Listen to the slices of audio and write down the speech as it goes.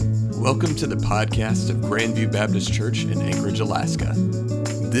Welcome to the podcast of Grandview Baptist Church in Anchorage, Alaska.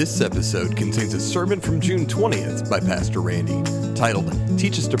 This episode contains a sermon from June 20th by Pastor Randy, titled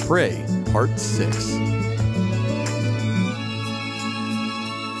Teach Us to Pray, Part 6.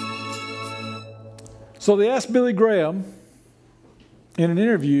 So they asked Billy Graham in an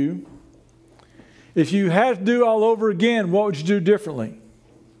interview, if you had to do all over again, what would you do differently?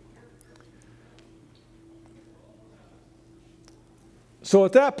 So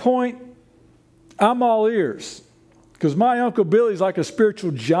at that point, I'm all ears, because my Uncle Billy's like a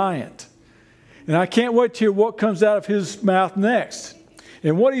spiritual giant. And I can't wait to hear what comes out of his mouth next.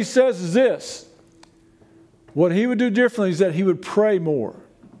 And what he says is this: what he would do differently is that he would pray more.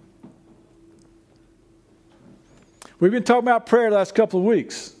 We've been talking about prayer the last couple of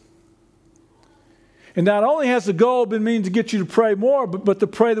weeks. And not only has the goal been meaning to get you to pray more, but to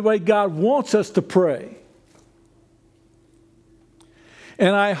pray the way God wants us to pray.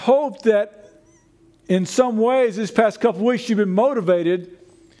 And I hope that in some ways this past couple of weeks you've been motivated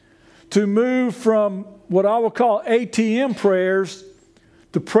to move from what I will call ATM prayers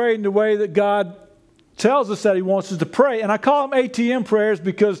to praying the way that God tells us that He wants us to pray. And I call them ATM prayers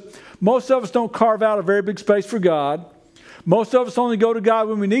because most of us don't carve out a very big space for God. Most of us only go to God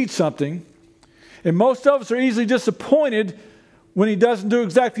when we need something. And most of us are easily disappointed when He doesn't do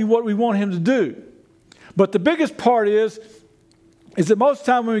exactly what we want Him to do. But the biggest part is that most of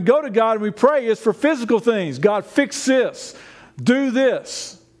the time when we go to God and we pray, it's for physical things. God, fix this. Do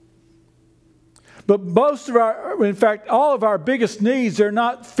this. But most of in fact, all of our biggest needs, they're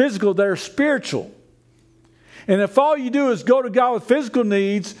not physical, they're spiritual. And if all you do is go to God with physical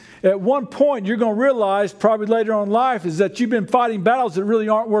needs, at one point you're going to realize, probably later on in life, is that you've been fighting battles that really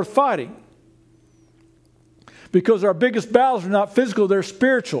aren't worth fighting. Because our biggest battles are not physical, they're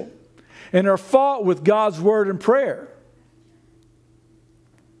spiritual. And they're fought with God's word and prayer.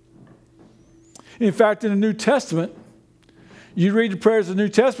 In fact, in the New Testament, you read the prayers of the New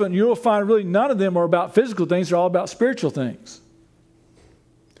Testament, and you'll find really none of them are about physical things. They're all about spiritual things.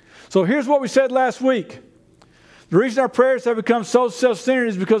 So here's what we said last week. The reason our prayers have become so self-centered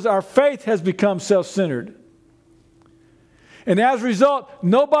is because our faith has become self-centered. And as a result,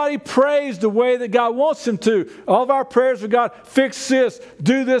 nobody prays the way that God wants them to. All of our prayers are, God, fix this,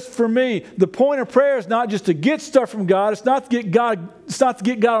 do this for me. The point of prayer is not just to get stuff from God. It's not to get God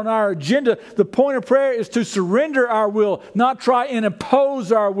on our agenda. The point of prayer is to surrender our will, not try and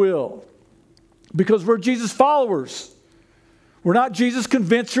impose our will. Because we're Jesus followers. We're not Jesus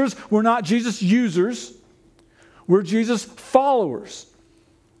convincers. We're not Jesus users. We're Jesus followers.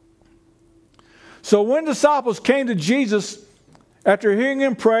 So when disciples came to Jesus, after hearing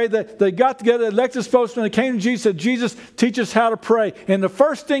Him pray, they got together, elected spokesmen, they came to Jesus and said, Jesus, teach us how to pray. And the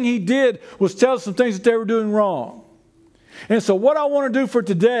first thing He did was tell us some things that they were doing wrong. And so what I want to do for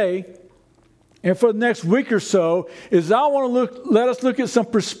today and for the next week or so is I want to let us look at some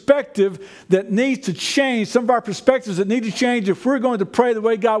perspective that needs to change, some of our perspectives that need to change if we're going to pray the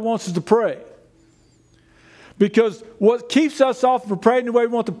way God wants us to pray. Because what keeps us off from praying the way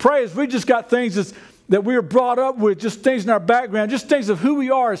we want to pray is we just got things that we were brought up with, just things in our background, just things of who we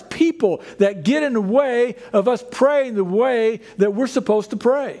are as people that get in the way of us praying the way that we're supposed to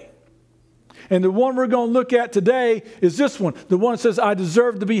pray. And the one we're going to look at today is this one, the one that says, I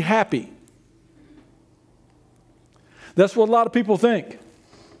deserve to be happy. That's what a lot of people think.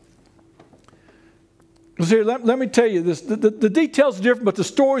 Here, let me tell you this. The details are different, but the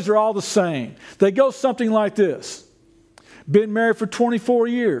stories are all the same. They go something like this. Been married for 24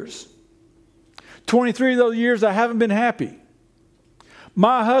 years. 23 of those years, I haven't been happy.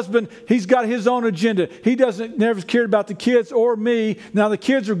 My husband, he's got his own agenda. He never cared about the kids or me. Now the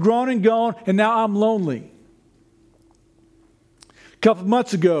kids are grown and gone, and now I'm lonely. A couple of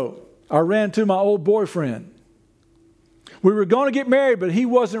months ago, I ran into my old boyfriend. We were going to get married, but he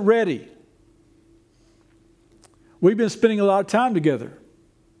wasn't ready. We've been spending a lot of time together.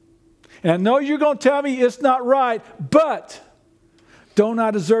 And I know you're going to tell me it's not right, but don't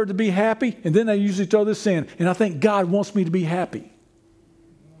I deserve to be happy? And then they usually throw this in, and I think God wants me to be happy.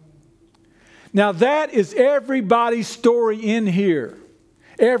 Now that is everybody's story in here.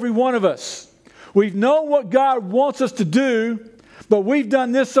 Every one of us. We've known what God wants us to do, but we've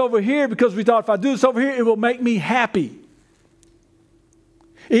done this over here because we thought if I do this over here, it will make me happy.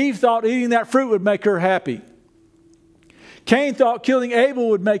 Eve thought eating that fruit would make her happy. Cain thought killing Abel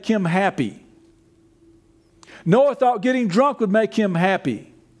would make him happy. Noah thought getting drunk would make him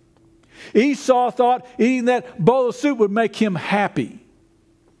happy. Esau thought eating that bowl of soup would make him happy.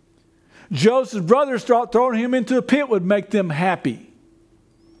 Joseph's brothers thought throwing him into a pit would make them happy.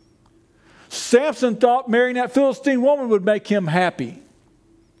 Samson thought marrying that Philistine woman would make him happy.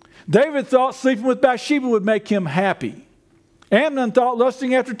 David thought sleeping with Bathsheba would make him happy. Amnon thought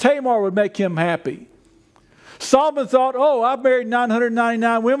lusting after Tamar would make him happy. Solomon thought, oh, I've married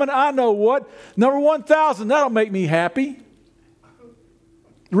 999 women. I know what. Number 1,000, that'll make me happy.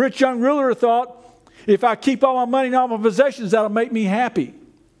 The rich young ruler thought, if I keep all my money and all my possessions, that'll make me happy.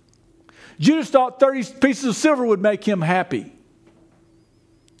 Judas thought 30 pieces of silver would make him happy.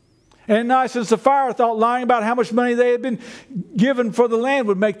 Ananias and Sapphira thought lying about how much money they had been given for the land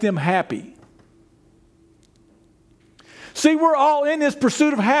would make them happy. See, we're all in this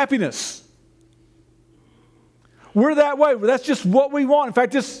pursuit of happiness. We're that way. That's just what we want. In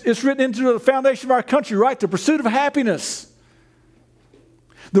fact, it's written into the foundation of our country, right? The pursuit of happiness.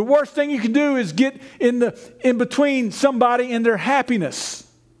 The worst thing you can do is get in between somebody and their happiness.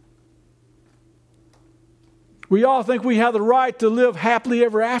 We all think we have the right to live happily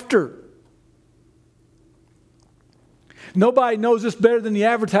ever after. Nobody knows this better than the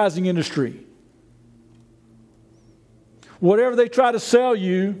advertising industry. Whatever they try to sell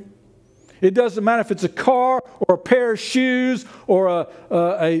you, it doesn't matter if it's a car or a pair of shoes or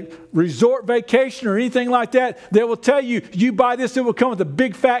a resort vacation or anything like that. They will tell you, you buy this, it will come with a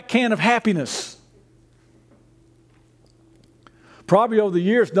big fat can of happiness. Probably over the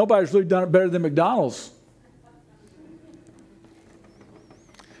years, nobody's really done it better than McDonald's.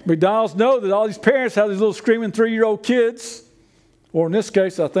 McDonald's know that all these parents have these little screaming 3-year-old kids, or in this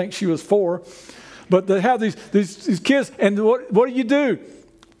case, I think she was 4. But they have these kids, and what do?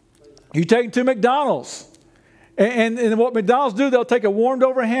 You take them to McDonald's. And what McDonald's do, they'll take a warmed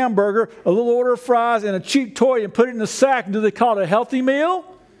over hamburger, a little order of fries, and a cheap toy and put it in a sack. Do they call it a healthy meal?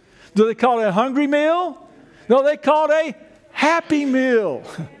 Do they call it a hungry meal? No, they call it a happy meal.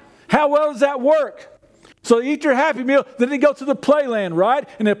 How well does that work? So they eat your happy meal, then they go to the playland, right?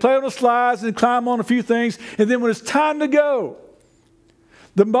 And they play on the slides and climb on a few things. And then when it's time to go,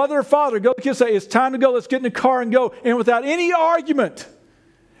 the mother or father go to the kids and say, it's time to go, let's get in the car and go. And without any argument,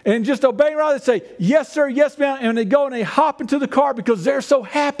 and just obeying right, they say, yes, sir, yes, ma'am. And they go and they hop into the car because they're so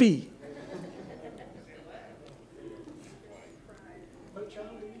happy.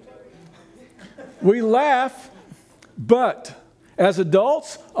 We laugh, but as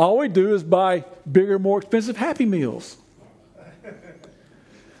adults, all we do is buy bigger, more expensive Happy Meals.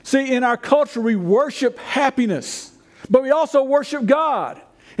 See, in our culture, we worship happiness, but we also worship God.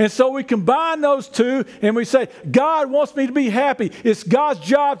 And so we combine those two and we say, God wants me to be happy. It's God's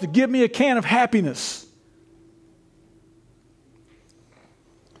job to give me a can of happiness.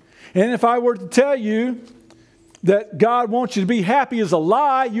 And if I were to tell you that God wants you to be happy is a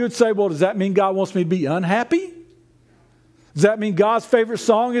lie, you would say, well, does that mean God wants me to be unhappy? Does that mean God's favorite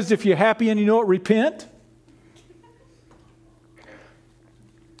song is if you're happy and you know it, repent?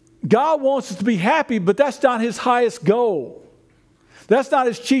 God wants us to be happy, but that's not his highest goal. That's not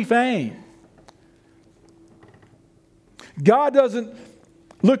his chief aim. God doesn't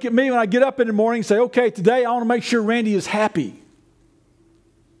look at me when I get up in the morning and say, okay, today I want to make sure Randy is happy.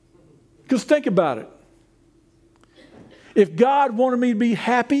 Because think about it. If God wanted me to be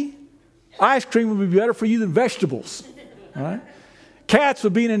happy, ice cream would be better for you than vegetables. Right? Cats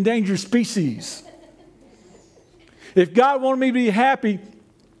would be an endangered species. If God wanted me to be happy,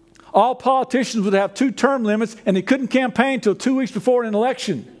 all politicians would have 2 term limits and they couldn't campaign until 2 weeks before an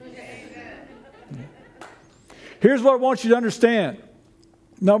election. Here's what I want you to understand.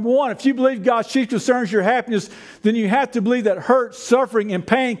 Number one, if you believe God's chief concern is your happiness, then you have to believe that hurt, suffering, and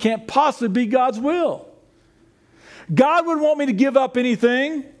pain can't possibly be God's will. God wouldn't want me to give up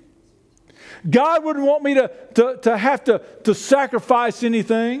anything. God wouldn't want me to have to sacrifice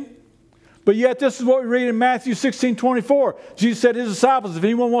anything. But yet this is what we read in Matthew 16:24. Jesus said to his disciples, if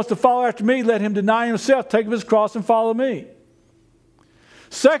anyone wants to follow after me, let him deny himself, take up his cross, and follow me.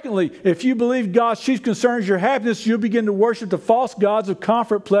 Secondly, if you believe God's chief concern is your happiness, you'll begin to worship the false gods of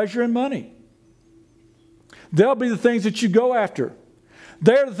comfort, pleasure, and money. They'll be the things that you go after.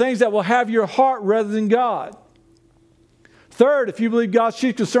 They're the things that will have your heart rather than God. Third, if you believe God's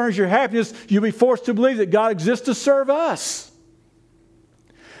chief concern is your happiness, you'll be forced to believe that God exists to serve us.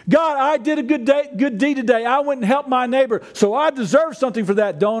 God, I did a good deed today. I went and helped my neighbor, so I deserve something for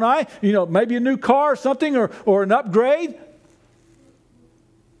that, don't I? You know, maybe a new car or something or an upgrade.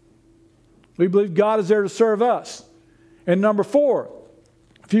 We believe God is there to serve us. And number 4,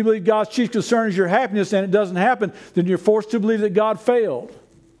 if you believe God's chief concern is your happiness and it doesn't happen, then you're forced to believe that God failed.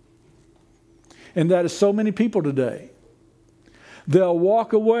 And that is so many people today. They'll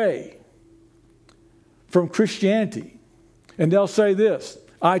walk away from Christianity and they'll say this,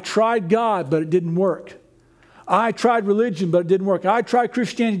 I tried God, but it didn't work. I tried religion, but it didn't work. I tried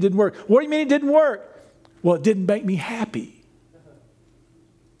Christianity, it didn't work. What do you mean it didn't work? Well, it didn't make me happy.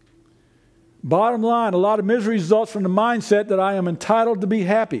 Bottom line, a lot of misery results from the mindset that I am entitled to be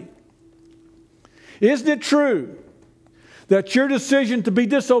happy. Isn't it true that your decision to be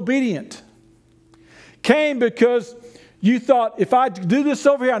disobedient came because you thought, if I do this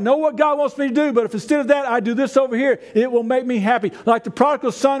over here, I know what God wants me to do, but if instead of that I do this over here, it will make me happy. Like the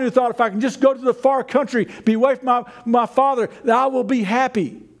prodigal son who thought, if I can just go to the far country, be away from my father, that I will be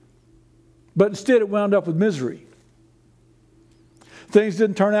happy. But instead it wound up with misery. Things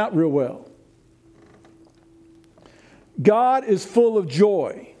didn't turn out real well. God is full of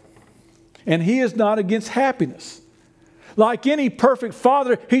joy, and He is not against happiness. Like any perfect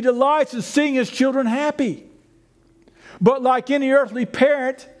father, He delights in seeing His children happy. But like any earthly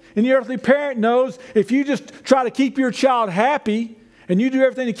parent knows if you just try to keep your child happy, and you do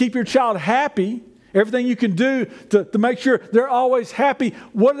everything to keep your child happy, everything you can do to make sure they're always happy,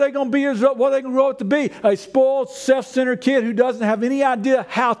 what are they going to be? What are they going to grow up to be? A spoiled, self-centered kid who doesn't have any idea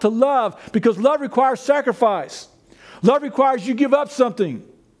how to love, because love requires sacrifice. Love requires you give up something.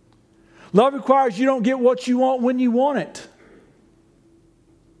 Love requires you don't get what you want when you want it.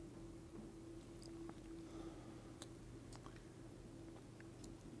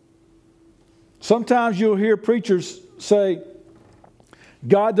 Sometimes you'll hear preachers say,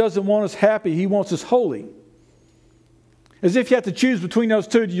 God doesn't want us happy, He wants us holy. As if you have to choose between those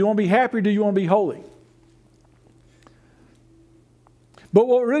two. Do you want to be happy or do you want to be holy? But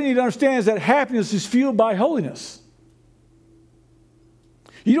what we really need to understand is that happiness is fueled by holiness.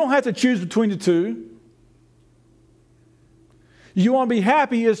 You don't have to choose between the two. You want to be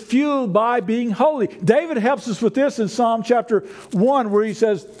happy is fueled by being holy. David helps us with this in Psalm chapter 1, where he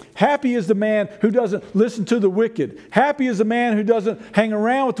says, happy is the man who doesn't listen to the wicked. Happy is the man who doesn't hang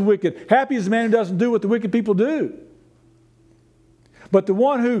around with the wicked. Happy is the man who doesn't do what the wicked people do. But the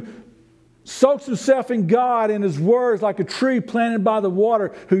one who soaks himself in God and His words like a tree planted by the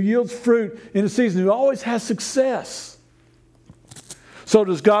water, who yields fruit in the season, who always has success. So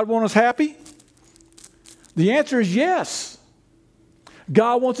does God want us happy? The answer is yes.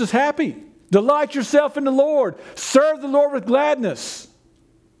 God wants us happy. Delight yourself in the Lord. Serve the Lord with gladness.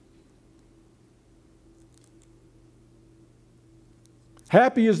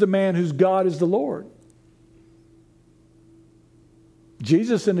 Happy is the man whose God is the Lord.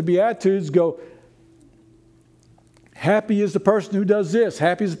 Jesus in the Beatitudes go, happy is the person who does this.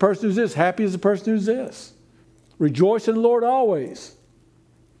 Happy is the person who's this. Happy is the person who's this. Rejoice in the Lord always.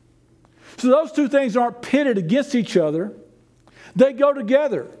 So those two things aren't pitted against each other. They go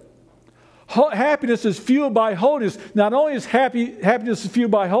together. Happiness is fueled by holiness. Not only is happiness is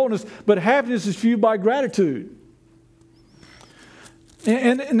fueled by holiness, but happiness is fueled by gratitude.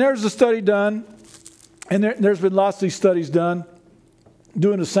 And there's a study done, and there's been lots of these studies done,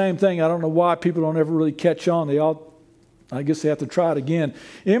 doing the same thing. I don't know why people don't ever really catch on. I guess they have to try it again.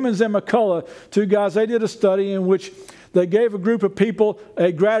 Emmons and McCullough, two guys, they did a study in which they gave a group of people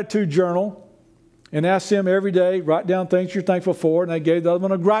a gratitude journal and asked them every day, write down things you're thankful for, and they gave the other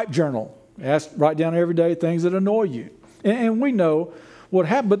one a gripe journal. Write down every day things that annoy you. And we know what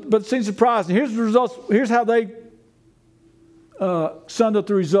happened, but it seems surprising. Here's the results. Here's how they summed up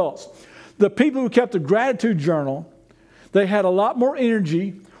the results. The people who kept a gratitude journal, they had a lot more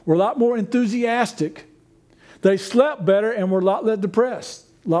energy, were a lot more enthusiastic. They slept better and were a lot less depressed.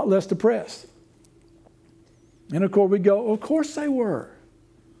 And of course we go, of course they were.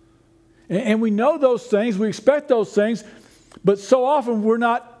 And we know those things, we expect those things, but so often we're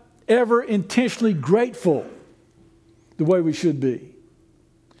not ever intentionally grateful the way we should be.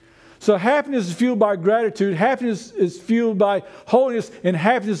 So happiness is fueled by gratitude, happiness is fueled by holiness, and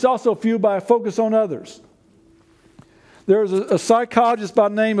happiness is also fueled by a focus on others. There was a psychologist by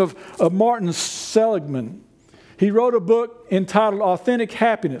the name of Martin Seligman. He wrote a book entitled Authentic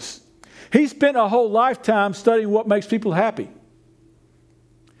Happiness. He spent a whole lifetime studying what makes people happy.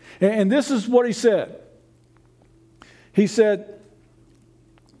 And this is what he said. He said,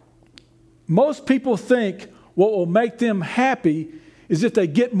 most people think what will make them happy is if they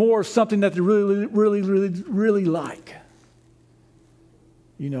get more of something that they really like.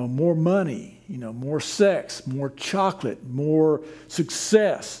 You know, more money, more sex, more chocolate, more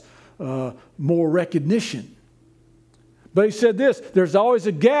success, more recognition. But he said this, there's always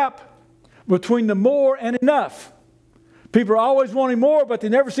a gap between the more and enough. People are always wanting more, but they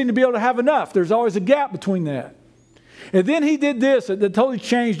never seem to be able to have enough. There's always a gap between that. And then he did this that totally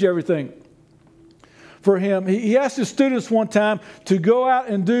changed everything for him. He asked his students one time to go out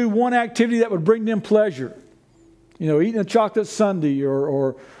and do one activity that would bring them pleasure. Eating a chocolate sundae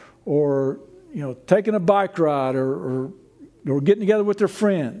or taking a bike ride or getting together with their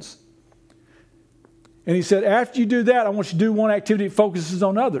friends. And he said, after you do that, I want you to do one activity that focuses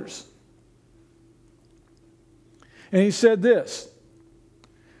on others. And he said this,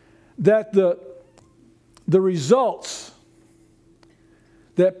 that the results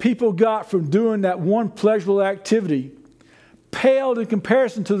that people got from doing that one pleasurable activity paled in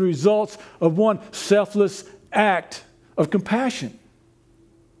comparison to the results of one selfless act of compassion.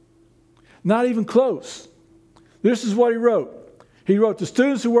 Not even close. This is what he wrote. He wrote, the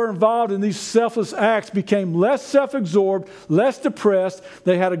students who were involved in these selfless acts became less self-absorbed, less depressed.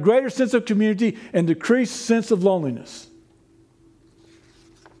 They had a greater sense of community and decreased sense of loneliness.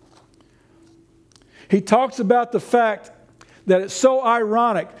 He talks about the fact that it's so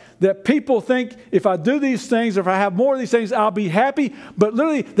ironic that people think if I do these things, or if I have more of these things, I'll be happy. But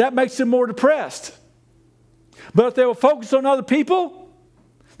literally, that makes them more depressed. But if they will focus on other people,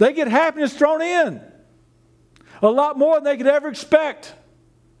 they get happiness thrown in. A lot more than they could ever expect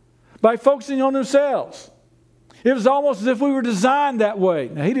by focusing on themselves. It was almost as if we were designed that way.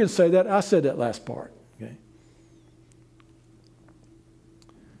 Now, he didn't say that. I said that last part. Okay.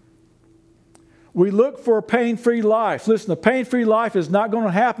 We look for a pain-free life. Listen, a pain-free life is not going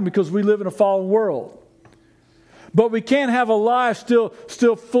to happen because we live in a fallen world. But we can have a life still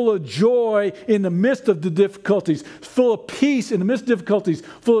full of joy in the midst of the difficulties, full of peace in the midst of difficulties,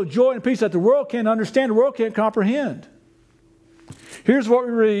 full of joy and peace that the world can't understand, the world can't comprehend. Here's what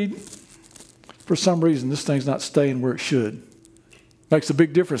we read. For some reason, this thing's not staying where it should. Makes a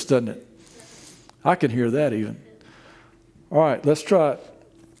big difference, doesn't it? I can hear that even. All right, let's try it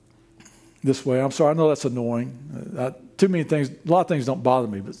this way. I'm sorry, I know that's annoying. Too many things, a lot of things don't bother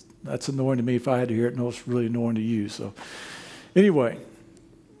me, but that's annoying to me. If I had to hear it, no, it's really annoying to you. So anyway,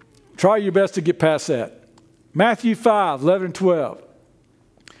 try your best to get past that. Matthew 5, 11 and 12.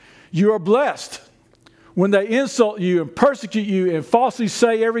 You are blessed when they insult you and persecute you and falsely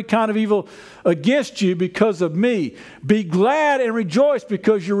say every kind of evil against you because of me. Be glad and rejoice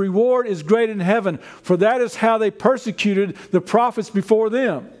because your reward is great in heaven, for that is how they persecuted the prophets before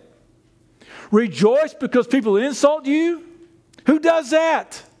them. Rejoice because people insult you? Who does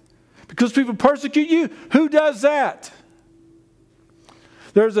that? Because people persecute you? Who does that?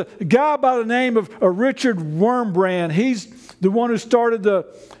 There's a guy by the name of Richard Wurmbrand. He's the one who started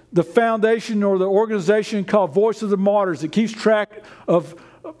the foundation or the organization called Voice of the Martyrs that keeps track of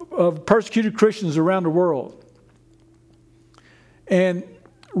persecuted Christians around the world. And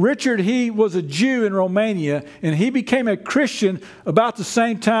Richard, he was a Jew in Romania, and he became a Christian about the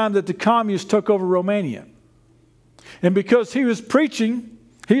same time that the communists took over Romania. And because he was preaching,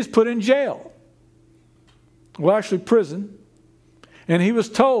 he was put in jail. Well, actually prison. And he was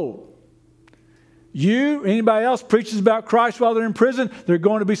told, anybody else preaches about Christ while they're in prison, they're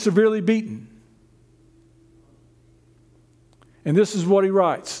going to be severely beaten. And this is what he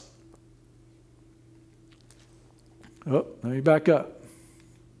writes. Oh, let me back up.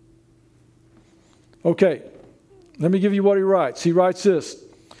 Okay, let me give you what he writes. He writes this.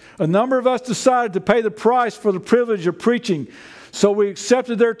 A number of us decided to pay the price for the privilege of preaching, so we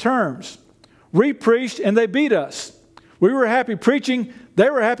accepted their terms. We preached and they beat us. We were happy preaching.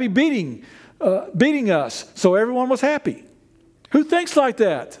 They were happy beating us. So everyone was happy. Who thinks like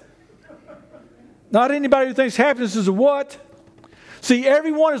that? Not anybody who thinks happiness is a what? See,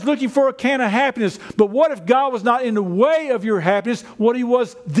 everyone is looking for a can of happiness. But what if God was not in the way of your happiness? What He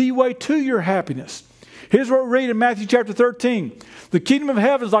was the way to your happiness? Here's what we read in Matthew chapter 13. The kingdom of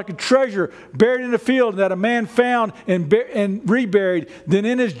heaven is like a treasure buried in a field that a man found and reburied. Then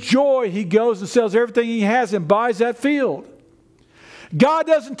in his joy, he goes and sells everything he has and buys that field. God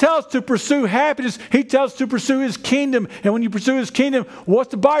doesn't tell us to pursue happiness. He tells us to pursue His kingdom. And when you pursue His kingdom,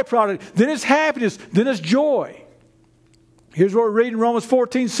 what's the byproduct? Then it's happiness. Then it's joy. Here's what we read in Romans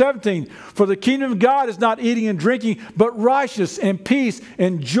 14, 17. For the kingdom of God is not eating and drinking, but righteousness and peace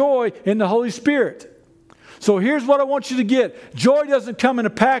and joy in the Holy Spirit. So here's what I want you to get. Joy doesn't come in a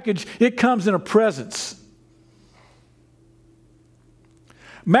package. It comes in a presence.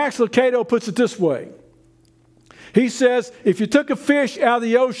 Max Lucado puts it this way. He says, if you took a fish out of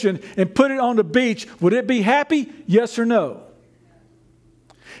the ocean and put it on the beach, would it be happy? Yes or no?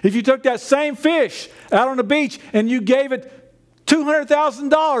 If you took that same fish out on the beach and you gave it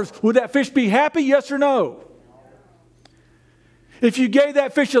 $200,000, would that fish be happy? Yes or no? If you gave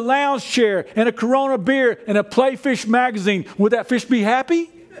that fish a lounge chair and a Corona beer and a Playfish magazine, would that fish be happy?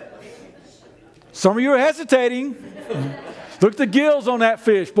 Some of you are hesitating. Look at the gills on that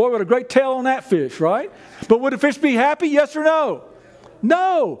fish. Boy, what a great tail on that fish, right? But would the fish be happy? Yes or no?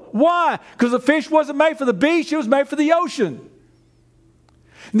 No. Why? Because the fish wasn't made for the beach. It was made for the ocean.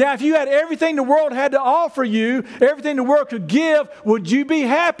 Now, if you had everything the world had to offer you, everything the world could give, would you be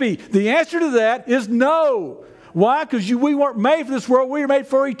happy? The answer to that is no. Why? Because we weren't made for this world. We were made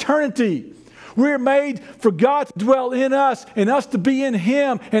for eternity. We're made for God to dwell in us and us to be in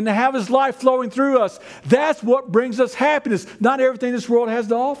Him and to have His life flowing through us. That's what brings us happiness, not everything this world has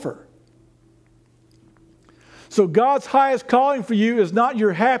to offer. So God's highest calling for you is not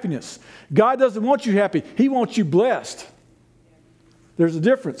your happiness. God doesn't want you happy. He wants you blessed. There's a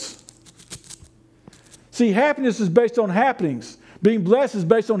difference. See, happiness is based on happenings. Being blessed is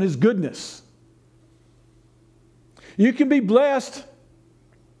based on His goodness. You can be blessed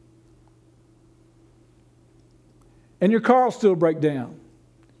and your car will still break down.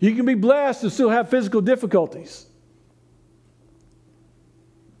 You can be blessed and still have physical difficulties.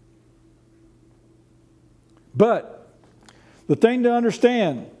 But the thing to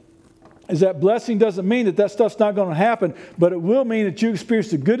understand is that blessing doesn't mean that stuff's not going to happen, but it will mean that you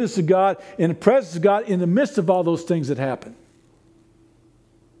experience the goodness of God and the presence of God in the midst of all those things that happen.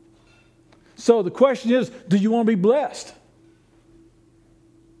 So the question is, do you want to be blessed?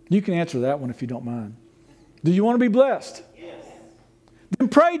 You can answer that one if you don't mind. Do you want to be blessed? Yes. Then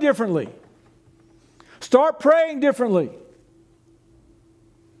pray differently. Start praying differently.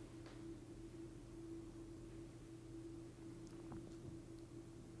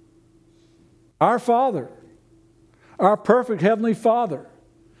 Our Father, our perfect Heavenly Father,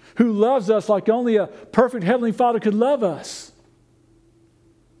 who loves us like only a perfect Heavenly Father could love us,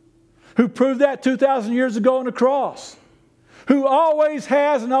 who proved that 2,000 years ago on the cross, who always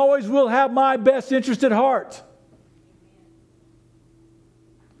has and always will have my best interest at heart.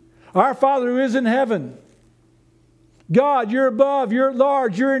 Our Father who is in heaven. God, you're above, you're at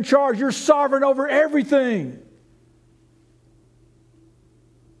large, you're in charge, you're sovereign over everything.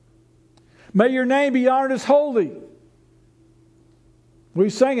 May your name be honored as holy. We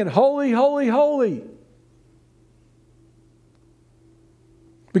sang it, holy, holy, holy.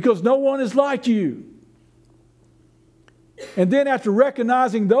 Because no one is like you. And then after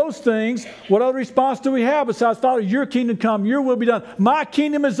recognizing those things, what other response do we have besides, Father, your kingdom come, your will be done. My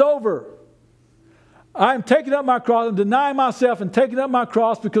kingdom is over. I'm taking up my cross, I'm denying myself and taking up my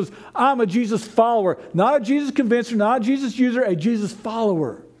cross because I'm a Jesus follower. Not a Jesus convincer, not a Jesus user, a Jesus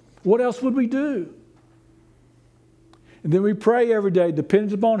follower. What else would we do? And then we pray every day,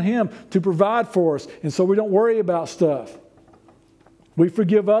 dependent upon Him to provide for us. And so we don't worry about stuff. We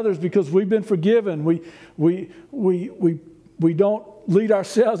forgive others because we've been forgiven. We don't lead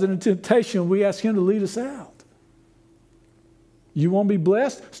ourselves into temptation. We ask Him to lead us out. You want to be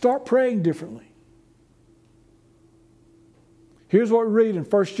blessed? Start praying differently. Here's what we read in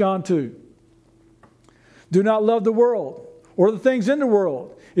 1 John 2. Do not love the world or the things in the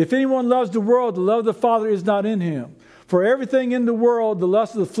world. If anyone loves the world, the love of the Father is not in him. For everything in the world, the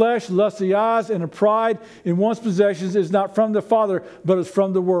lust of the flesh, the lust of the eyes, and the pride in one's possessions is not from the Father, but is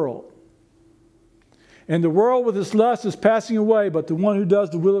from the world. And the world with its lust is passing away, but the one who does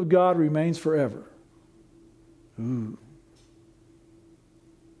the will of God remains forever. Ooh.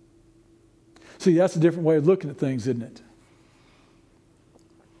 See, that's a different way of looking at things, isn't it?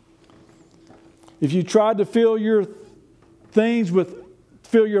 If you tried to fill your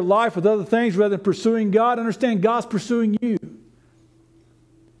life with other things rather than pursuing God, understand God's pursuing you.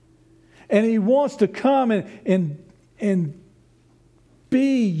 And He wants to come and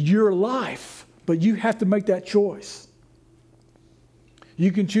be your life, but you have to make that choice.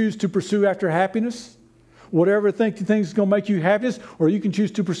 You can choose to pursue after happiness, whatever you think is going to make you happiness, or you can choose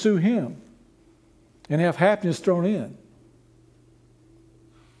to pursue Him and have happiness thrown in.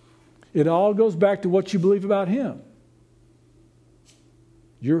 It all goes back to what you believe about Him.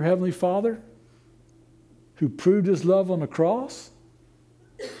 Your Heavenly Father, who proved His love on the cross,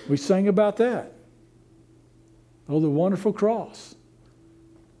 we sang about that. Oh, the wonderful cross.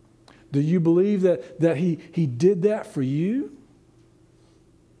 Do you believe that He did that for you?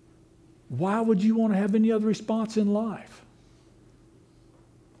 Why would you want to have any other response in life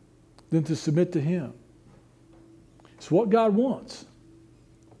than to submit to Him? It's what God wants.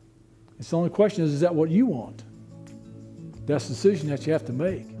 It's the only question is that what you want? That's the decision that you have to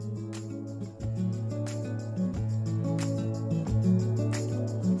make.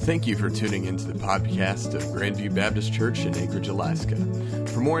 Thank you for tuning into the podcast of Grandview Baptist Church in Anchorage, Alaska.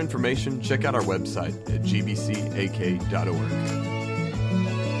 For more information, check out our website at gbcak.org.